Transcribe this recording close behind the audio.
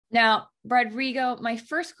Now, Rodrigo, my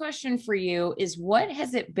first question for you is what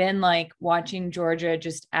has it been like watching Georgia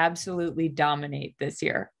just absolutely dominate this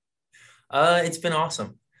year? It's been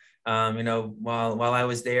awesome. While I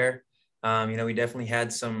was there, we definitely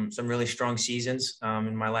had some really strong seasons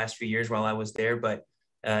in my last few years while I was there, but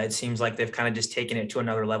it seems like they've kind of just taken it to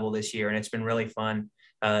another level this year, and it's been really fun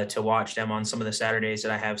to watch them on some of the Saturdays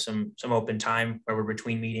that I have some open time where we're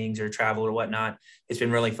between meetings or travel or whatnot. It's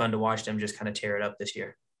been really fun to watch them just kind of tear it up this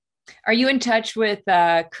year. Are you in touch with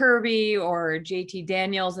Kirby or JT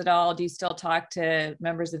Daniels at all? Do you still talk to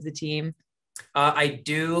members of the team? I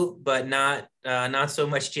do, but not so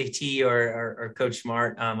much JT or Coach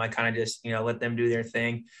Smart. I kind of just let them do their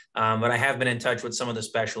thing. But I have been in touch with some of the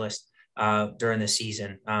specialists during the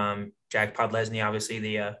season. Jack Podlesny, obviously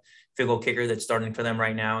the field goal kicker that's starting for them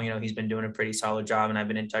right now. He's been doing a pretty solid job, and I've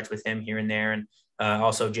been in touch with him here and there. And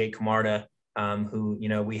also Jake Camarda, who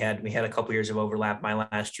we had a couple years of overlap. My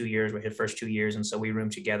last 2 years were his first 2 years, and so we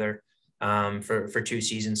roomed together for 2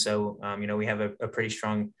 seasons. So we have a pretty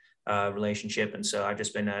strong relationship. And so I've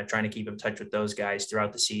just been trying to keep in touch with those guys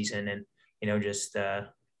throughout the season and, just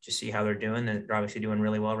see how they're doing. And they're obviously doing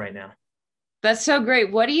really well right now. That's so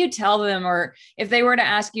great. What do you tell them? Or if they were to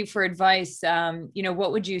ask you for advice,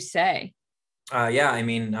 what would you say? Yeah, I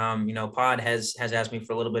mean, Pod has asked me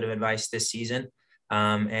for a little bit of advice this season.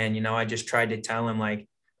 And I just tried to tell him like,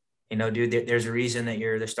 dude, there's a reason that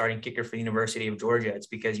you're the starting kicker for the University of Georgia. It's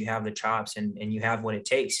because you have the chops and you have what it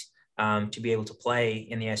takes to be able to play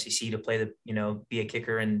in the SEC, to play be a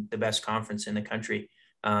kicker in the best conference in the country.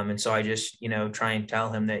 And so I just, try and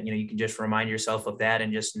tell him that, you can just remind yourself of that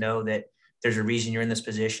and just know that there's a reason you're in this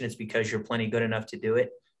position. It's because you're plenty good enough to do it.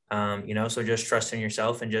 So just trust in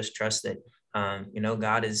yourself and just trust that,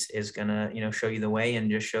 God is going to, show you the way and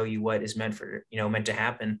just show you what is meant to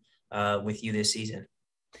happen with you this season.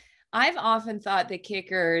 I've often thought that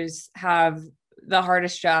kickers have the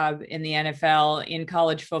hardest job in the NFL, in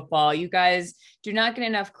college football. You guys do not get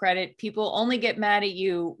enough credit. People only get mad at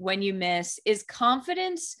you when you miss. Is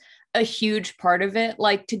confidence a huge part of it?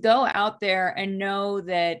 Like to go out there and know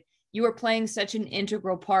that you are playing such an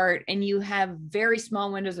integral part and you have very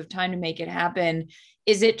small windows of time to make it happen.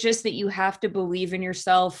 Is it just that you have to believe in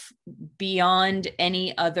yourself beyond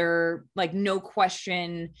any other, like no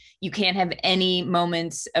question, you can't have any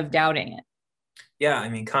moments of doubting it? Yeah, I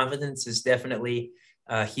mean, confidence is definitely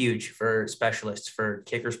huge for specialists, for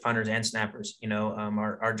kickers, punters, and snappers.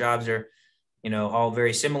 Our jobs are, all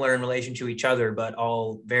very similar in relation to each other, but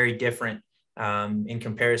all very different in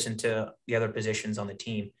comparison to the other positions on the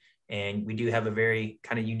team. And we do have a very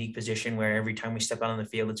kind of unique position where every time we step out on the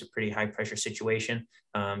field, it's a pretty high pressure situation.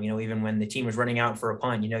 Even when the team is running out for a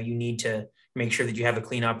punt, you need to make sure that you have a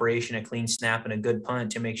clean operation, a clean snap, and a good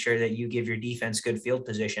punt to make sure that you give your defense good field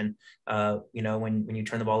position, when you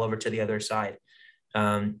turn the ball over to the other side.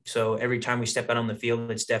 So every time we step out on the field,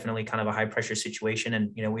 it's definitely kind of a high pressure situation.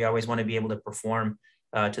 And, we always want to be able to perform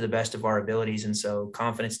to the best of our abilities. And so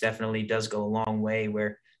confidence definitely does go a long way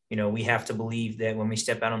where, we have to believe that when we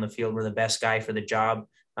step out on the field, we're the best guy for the job.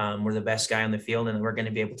 We're the best guy on the field, and we're going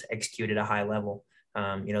to be able to execute at a high level.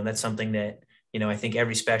 That's something that, I think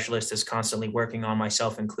every specialist is constantly working on,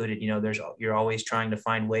 myself included. You're always trying to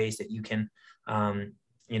find ways that you can,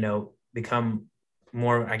 become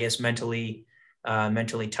more, I guess, mentally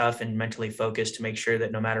tough and mentally focused to make sure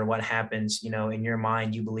that no matter what happens, in your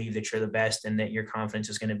mind, you believe that you're the best and that your confidence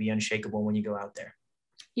is going to be unshakable when you go out there.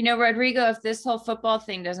 Rodrigo, if this whole football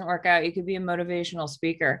thing doesn't work out, you could be a motivational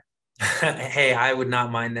speaker. Hey, I would not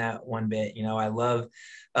mind that one bit. I love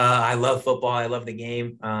football. I love the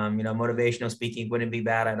game. Motivational speaking wouldn't be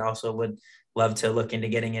bad. I'd also would love to look into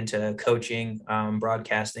getting into coaching,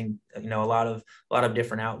 broadcasting, a lot of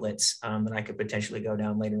different outlets that I could potentially go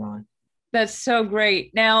down later on. That's so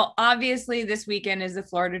great. Now, obviously, this weekend is the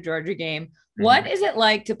Florida Georgia game. What Mhm. is it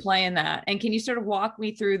like to play in that? And can you sort of walk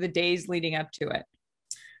me through the days leading up to it?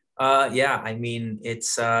 Yeah, I mean,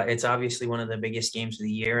 it's obviously one of the biggest games of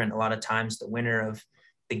the year, and a lot of times the winner of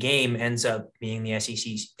the game ends up being the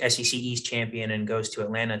SEC East champion and goes to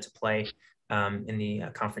Atlanta to play in the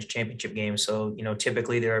conference championship game. So,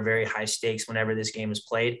 typically there are very high stakes whenever this game is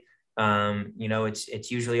played.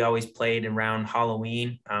 It's usually always played around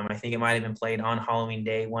Halloween. I think it might have been played on Halloween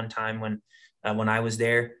Day one time when I was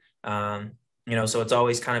there. So it's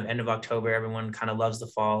always kind of end of October. Everyone kind of loves the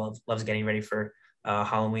fall, loves getting ready for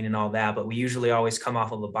Halloween and all that, but we usually always come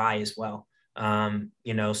off of a bye as well.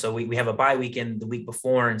 So we have a bye weekend the week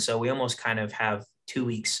before. And so we almost kind of have 2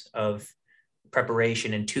 weeks of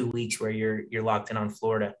preparation and 2 weeks where you're locked in on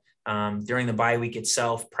Florida. During the bye week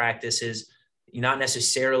itself, practice is not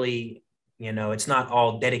necessarily, it's not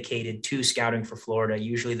all dedicated to scouting for Florida.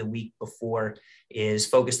 Usually the week before is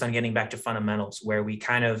focused on getting back to fundamentals, where we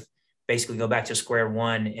kind of basically go back to square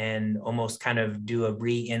one and almost kind of do a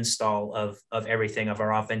reinstall of everything, of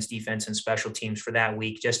our offense, defense, and special teams for that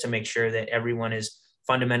week, just to make sure that everyone is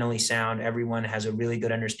fundamentally sound. Everyone has a really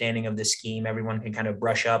good understanding of the scheme. Everyone can kind of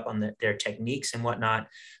brush up on their techniques and whatnot.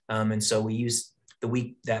 And so we use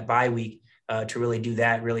that bye week to really do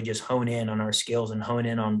that, really just hone in on our skills and hone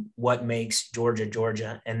in on what makes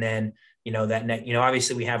Georgia. And then,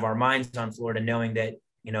 obviously we have our minds on Florida, knowing that,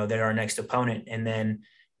 they're our next opponent. And then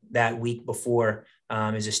that week before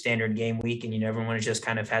is a standard game week. And, everyone just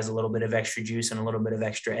kind of has a little bit of extra juice and a little bit of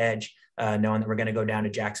extra edge, knowing that we're going to go down to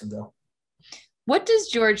Jacksonville. What does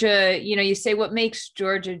Georgia, you say what makes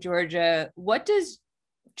Georgia, what does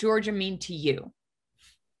Georgia mean to you?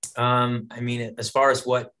 As far as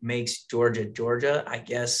what makes Georgia, I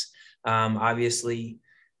guess, obviously,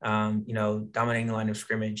 dominating the line of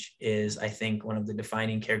scrimmage is, I think, one of the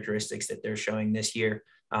defining characteristics that they're showing this year.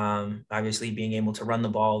 Obviously being able to run the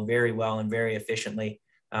ball very well and very efficiently,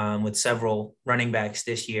 with several running backs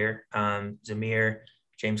this year, Zamir,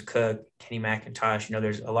 James Cook, Kenny McIntosh.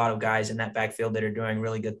 There's a lot of guys in that backfield that are doing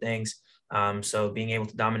really good things. So being able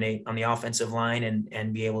to dominate on the offensive line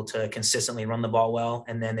and be able to consistently run the ball well.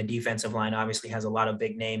 And then the defensive line obviously has a lot of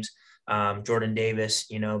big names. Jordan Davis,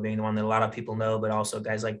 being the one that a lot of people know, but also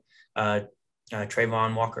guys like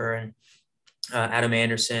Trayvon Walker and Adam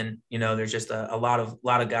Anderson. There's just a lot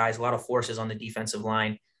of guys, a lot of forces on the defensive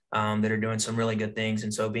line that are doing some really good things.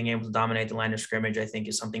 And so being able to dominate the line of scrimmage, I think,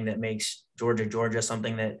 is something that makes Georgia,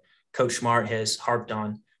 something that Coach Smart has harped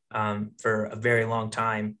on for a very long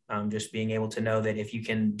time. Just being able to know that if you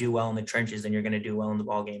can do well in the trenches, then you're going to do well in the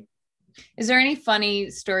ball game. Is there any funny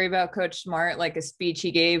story about Coach Smart, like a speech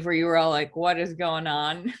he gave where you were all like, what is going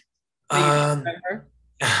on? I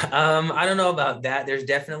don't know about that. There's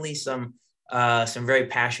definitely some very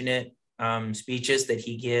passionate speeches that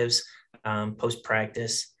he gives post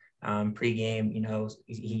practice, pregame.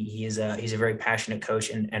 He's a very passionate coach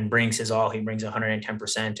and brings his all. He brings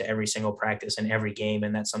 110% to every single practice and every game,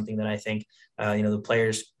 and that's something that I think the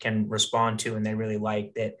players can respond to, and they really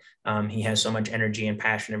like that. He has so much energy and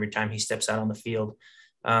passion every time he steps out on the field.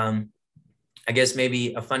 I guess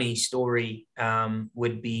maybe a funny story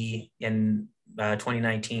would be in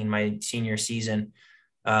 2019, my senior season.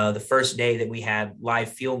 The first day that we had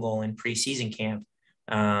live field goal in preseason camp,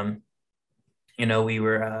 we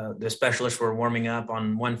were the specialists were warming up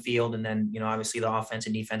on one field, and then obviously the offense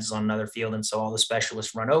and defense is on another field, and so all the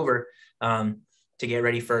specialists run over to get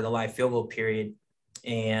ready for the live field goal period.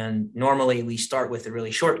 And normally we start with a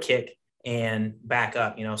really short kick and back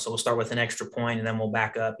up, so we'll start with an extra point and then we'll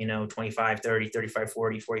back up, 25, 30, 35,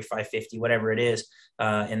 40, 45, 50, whatever it is.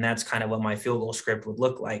 And that's kind of what my field goal script would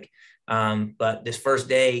look like. But this first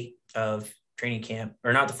day of training camp,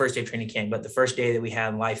 or not the first day of training camp, but the first day that we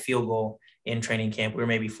had live field goal in training camp, we were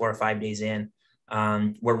maybe 4 or 5 days in.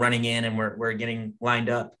 We're running in and we're getting lined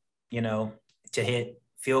up, to hit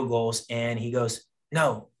field goals. And he goes,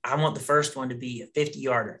 no, I want the first one to be a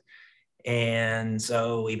 50-yarder. And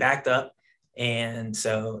so we backed up. And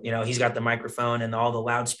so, he's got the microphone and all the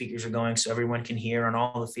loudspeakers are going so everyone can hear on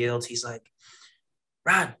all the fields. He's like,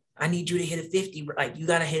 Rod, I need you to hit a 50. Like, you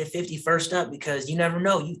got to hit a 50 first up, because you never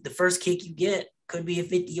know. The first kick you get could be a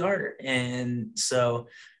 50-yarder. And so,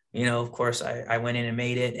 of course, I went in and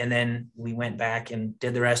made it. And then we went back and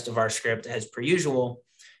did the rest of our script as per usual.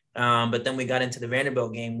 But then we got into the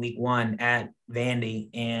Vanderbilt game week 1 at Vandy,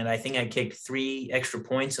 and I think I kicked 3 extra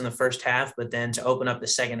points in the first half. But then to open up the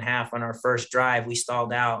second half on our first drive, we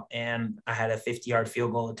stalled out, and I had a 50-yard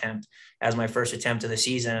field goal attempt as my first attempt of the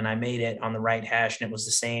season, and I made it on the right hash, and it was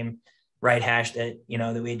the same right hash that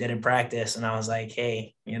that we did in practice. And I was like,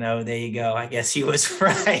 hey, there you go. I guess he was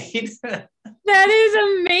right. That is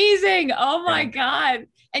amazing. Oh my God!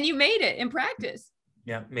 And you made it in practice.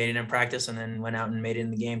 Yeah, made it in practice and then went out and made it in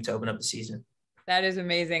the game to open up the season. That is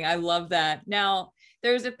amazing. I love that. Now,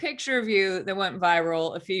 there's a picture of you that went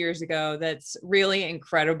viral a few years ago that's really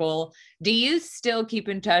incredible. Do you still keep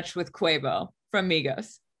in touch with Quavo from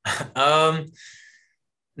Migos? I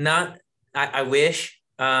wish.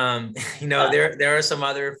 There are some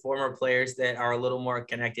other former players that are a little more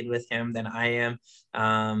connected with him than I am.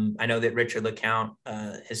 I know that Richard LeCount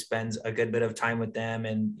spends a good bit of time with them,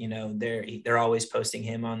 and they're always posting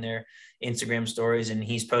him on their Instagram stories, and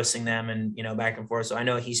he's posting them, and back and forth. So I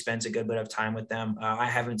know he spends a good bit of time with them. I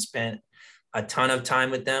haven't spent a ton of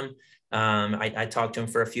time with them. I talked to him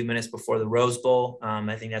for a few minutes before the Rose Bowl.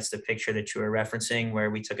 I think that's the picture that you were referencing,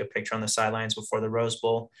 where we took a picture on the sidelines before the Rose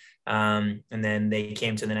Bowl. And then they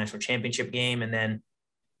came to the national championship game. And then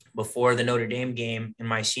before the Notre Dame game in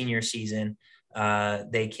my senior season,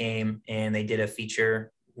 they came and they did a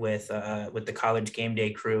feature with the college game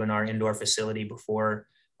day crew in our indoor facility before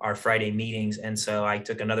our Friday meetings. And so I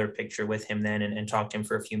took another picture with him then and talked to him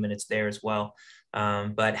for a few minutes there as well.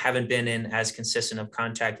 But haven't been in as consistent of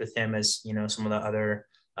contact with him as, some of the other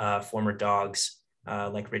former dogs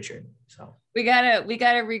like Richard. So we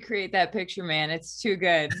gotta recreate that picture, man. It's too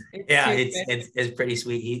good. It's pretty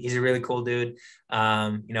sweet. He's a really cool dude.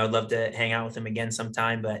 I'd love to hang out with him again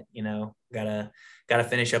sometime, but gotta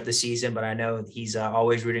finish up the season. But I know he's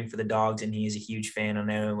always rooting for the dogs, and he is a huge fan. I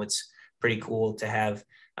know it's pretty cool to have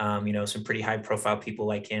some pretty high profile people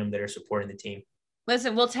like him that are supporting the team.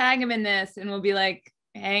 Listen, we'll tag him in this, and we'll be like,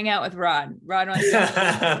 hang out with Rod. Rod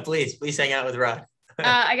wants please hang out with Rod.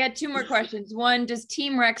 I got 2 more questions. One, does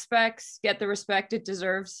Team Rec Specs get the respect it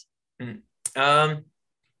deserves? I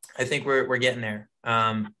think we're getting there.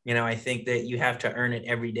 I think that you have to earn it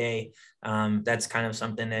every day. That's kind of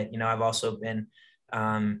something that, I've also been,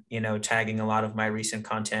 tagging a lot of my recent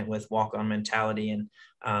content with walk-on mentality. And,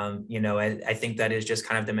 I think that is just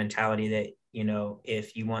kind of the mentality that,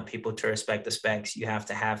 if you want people to respect the specs, you have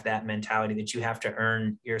to have that mentality that you have to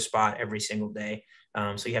earn your spot every single day.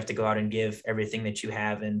 So you have to go out and give everything that you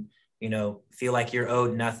have and, feel like you're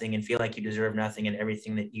owed nothing and feel like you deserve nothing, and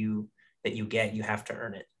everything that you get, you have to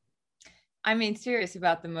earn it. I mean, serious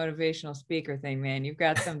about the motivational speaker thing, man. You've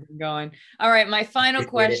got something going. All right. My final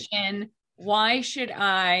question. Why should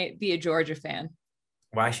I be a Georgia fan?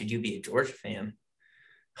 Why should you be a Georgia fan?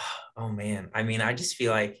 Oh man. I mean, I just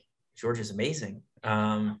feel like Georgia's amazing.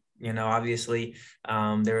 Obviously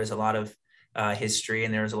there is a lot of history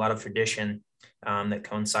and there's a lot of tradition that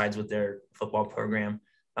coincides with their football program.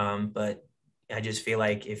 But I just feel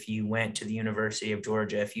like if you went to the University of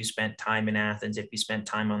Georgia, if you spent time in Athens, if you spent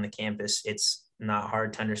time on the campus, it's not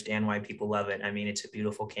hard to understand why people love it. I mean, it's a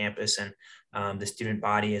beautiful campus, and the student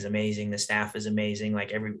body is amazing. The staff is amazing.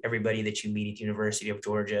 Like everybody that you meet at the University of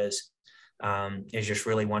Georgia is just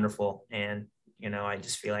really wonderful. And, I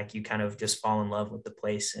just feel like you kind of just fall in love with the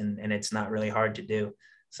place, and it's not really hard to do.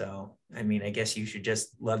 So, I mean, I guess you should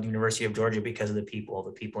just love the University of Georgia because of the people.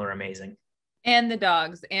 The people are amazing. And the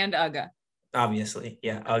dogs and Uga. Obviously.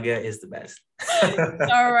 Yeah. Uga is the best.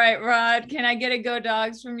 All right, Rod, can I get a go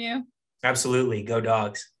dogs from you? Absolutely. Go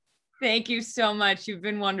dogs. Thank you so much. You've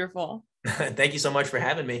been wonderful. Thank you so much for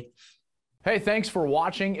having me. Hey, thanks for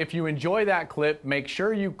watching. If you enjoy that clip, make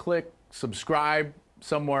sure you click subscribe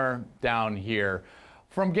somewhere down here.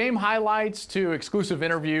 From game highlights to exclusive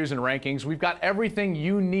interviews and rankings, we've got everything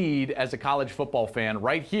you need as a college football fan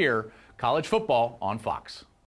right here. College football on Fox.